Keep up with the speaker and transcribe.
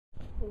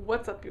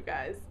What's up, you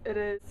guys? It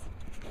is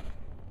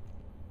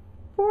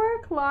 4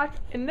 o'clock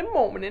in the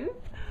morning,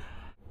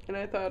 and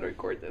I thought I'd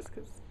record this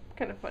because it's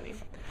kind of funny.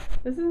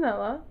 This is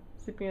Nella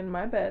sleeping in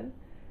my bed,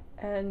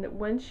 and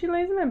when she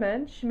lays in my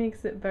bed, she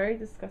makes it very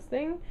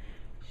disgusting.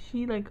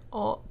 She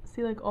all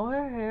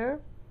her hair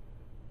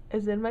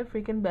is in my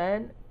freaking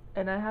bed,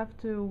 and I have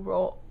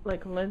to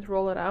learn to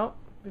roll it out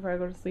before I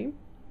go to sleep.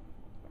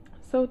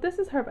 So this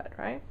is her bed,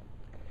 right?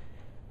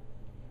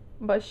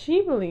 But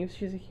she believes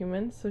she's a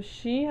human, so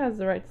she has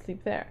the right to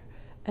sleep there.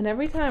 And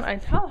every time I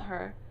tell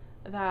her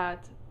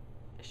that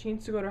she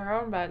needs to go to her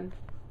own bed,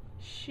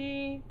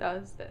 she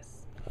does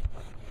this.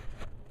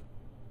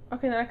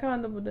 Okay, now come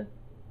on the Buddha.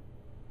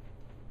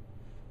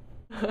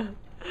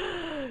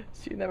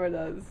 She never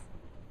does.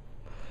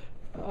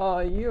 Oh,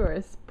 you are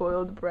a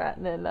spoiled brat,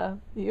 Nella.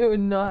 You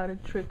know how to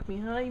trick me,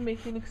 huh? You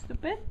make me look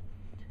stupid.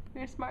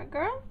 You're a smart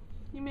girl.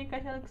 You make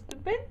us look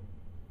stupid.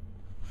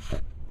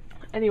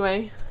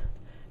 Anyway,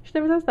 she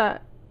never does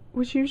that.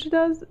 What she usually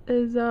does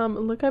is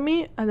look at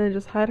me and then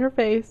just hide her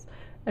face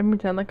and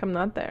pretend like I'm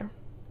not there.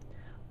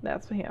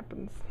 That's what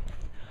happens.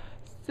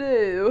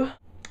 So,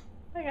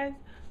 hi guys.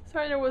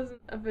 Sorry there wasn't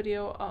a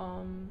video.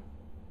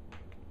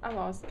 I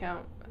lost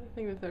count. I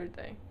think the third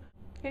day.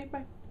 Okay,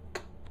 bye.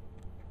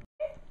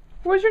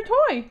 Where's your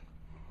toy?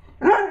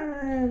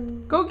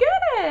 Go get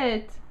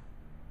it!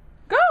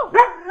 Go!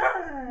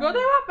 Go to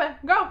Papa!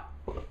 Go!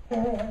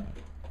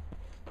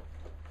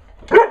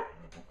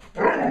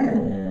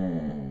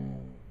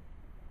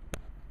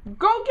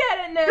 Go get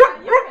it, Nella!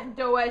 You can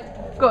do it!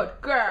 Good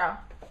girl!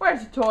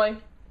 Where's your toy?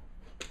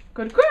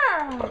 Good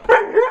girl!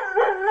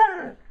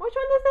 Which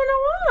one does Nella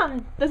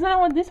want? Does Nella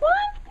want this one?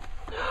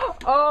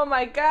 Oh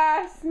my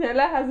gosh!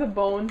 Nella has a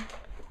bone.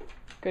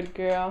 Good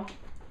girl.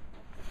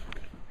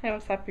 Hey,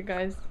 what's up, you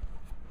guys?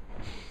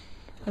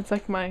 That's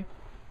like my...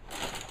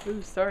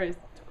 Ooh, sorry, it's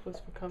too close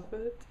for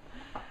comfort.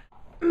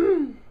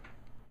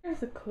 Here's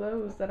the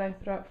clothes that I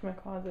threw out from my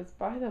closets.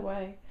 By the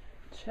way,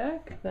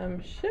 check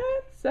them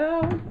shits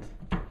out.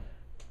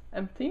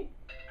 Empty.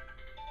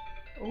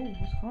 Oh,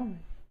 what's calling me?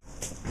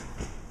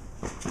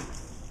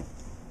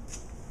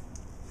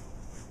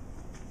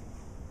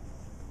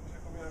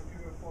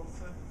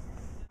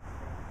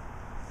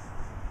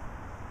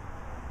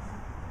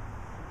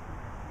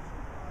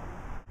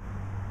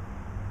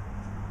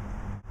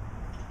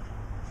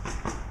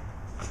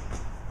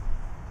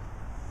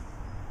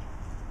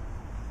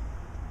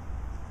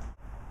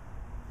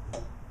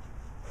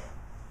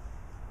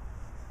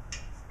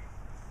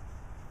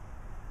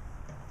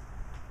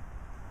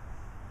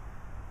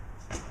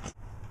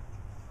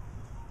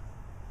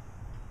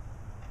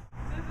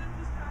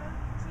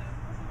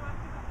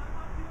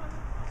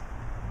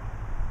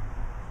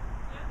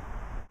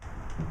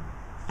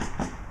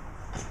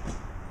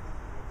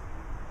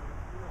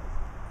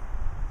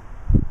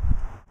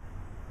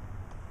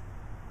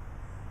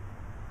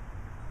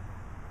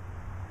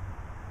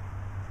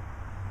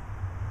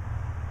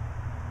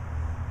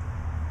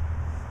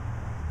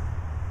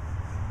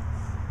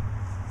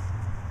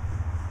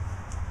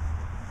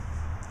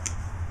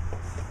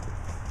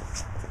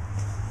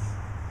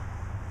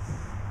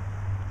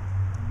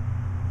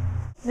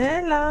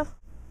 Nella.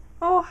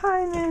 Oh,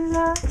 hi,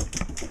 Nella.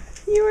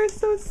 You were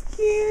so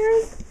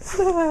scared.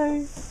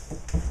 Hi.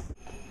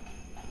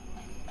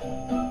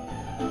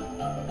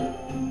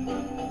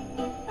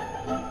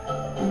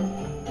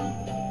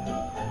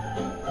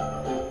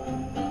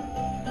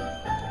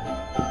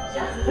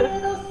 Just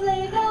little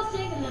sleigh bells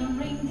jingling,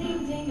 ring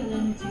ting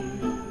tingling too.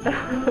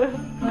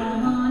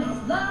 Come on,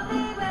 it's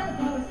lovely weather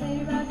for a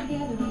sleigh ride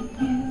together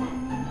with you.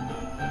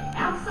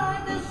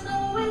 Outside the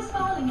snow is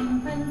falling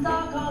and friends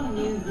are calling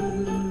you.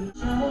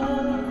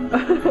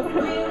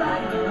 We're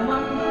riding in a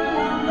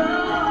wonderland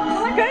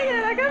of Okay,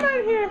 I got out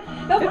of here.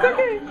 It's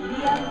okay.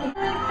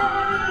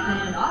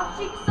 and our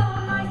cheeks are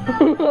nice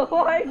and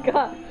Oh my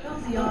god.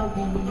 cozy are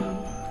we.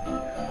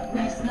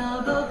 We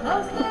snuggle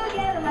close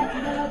together like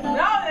together. No,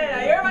 Nella,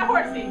 you're my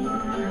horsey.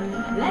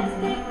 Let's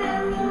take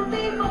that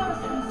movie for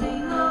us and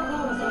sing a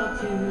chorus or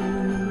two.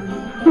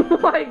 Oh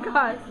my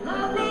god.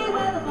 Lovely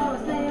weather for a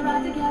sleigh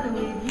ride together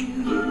with you.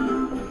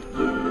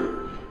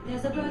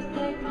 There's a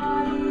birthday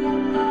party at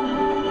the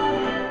home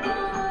of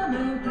on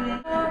a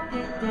great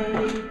perfect day.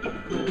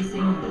 We'll be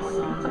singing the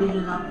songs we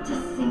love to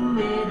sing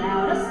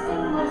without a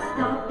single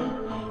stop.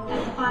 At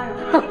the fire,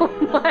 Oh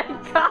my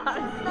god.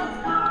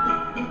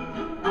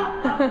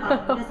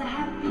 there's a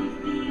happy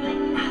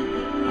feeling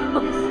nothing in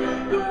this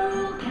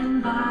world can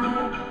buy.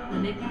 When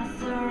they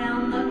pass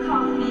around the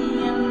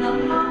coffee and the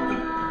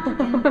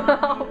pumpkin pie,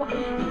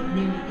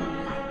 nearly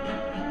like a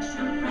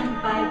picture framed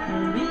by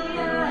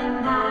Korea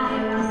and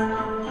Ives.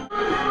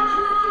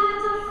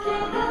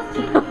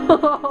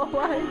 Oh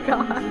my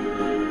god.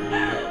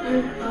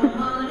 Come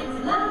on, it's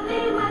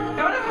lovely weather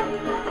together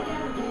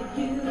with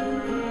you.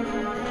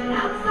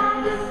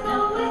 Outside the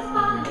snow is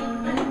falling and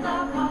friends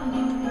are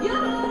calling you.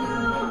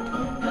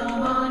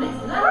 Come on,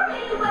 it's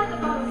lovely weather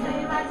for a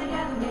sleigh ride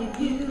together with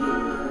you.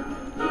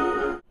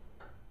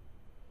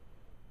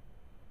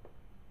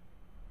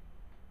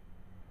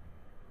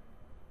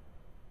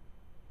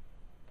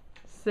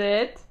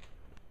 Sit.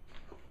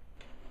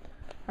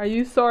 Are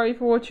you sorry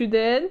for what you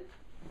did?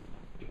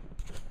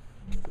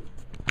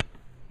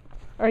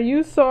 Are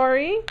you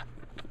sorry?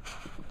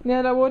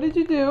 Nella, what did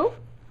you do?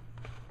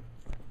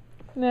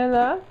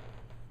 Nella?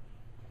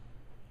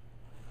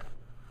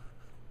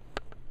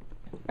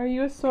 Are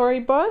you a sorry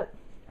butt?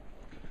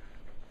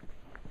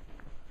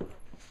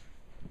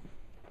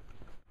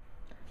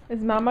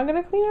 Is Mama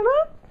gonna clean it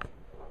up?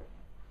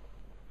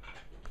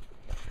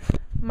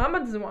 Mama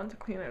doesn't want to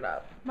clean it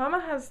up. Mama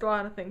has a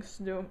lot of things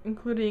to do,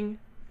 including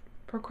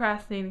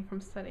procrastinating from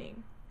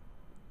studying.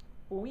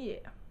 Oh yeah.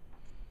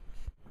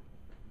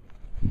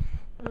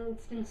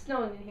 It's been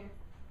snowing in here.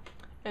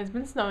 It's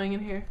been snowing in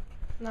here.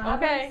 Now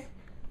Okay.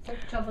 Start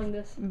shoveling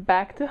this.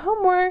 Back to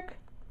homework.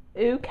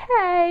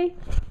 Okay.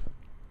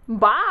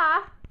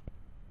 Bye.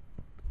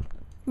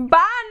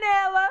 Bye,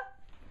 Nella.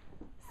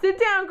 Sit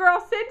down,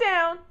 girl. Sit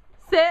down.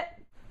 Sit.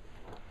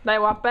 Dai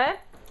wape.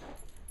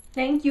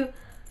 Thank you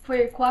for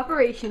your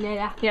cooperation,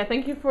 Nella. Yeah,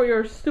 thank you for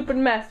your stupid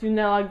mess, you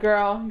Nella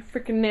girl. You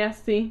freaking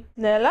nasty.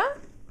 Nella?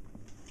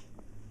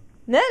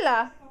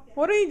 Nella?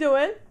 What are you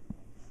doing?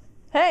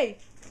 Hey.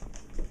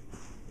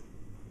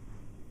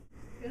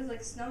 It was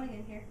like snowing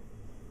in here.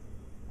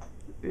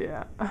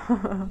 Yeah.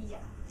 Yeah.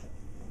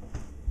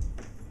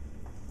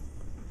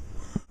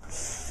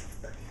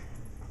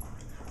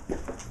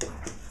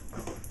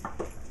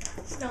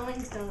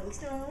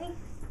 Snowing.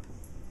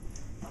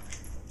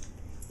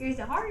 Here's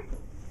a heart.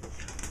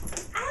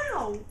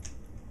 Ow!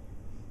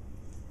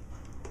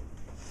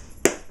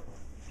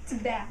 It's a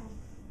bad one.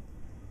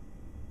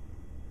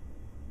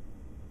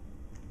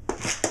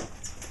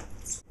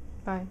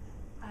 Bye.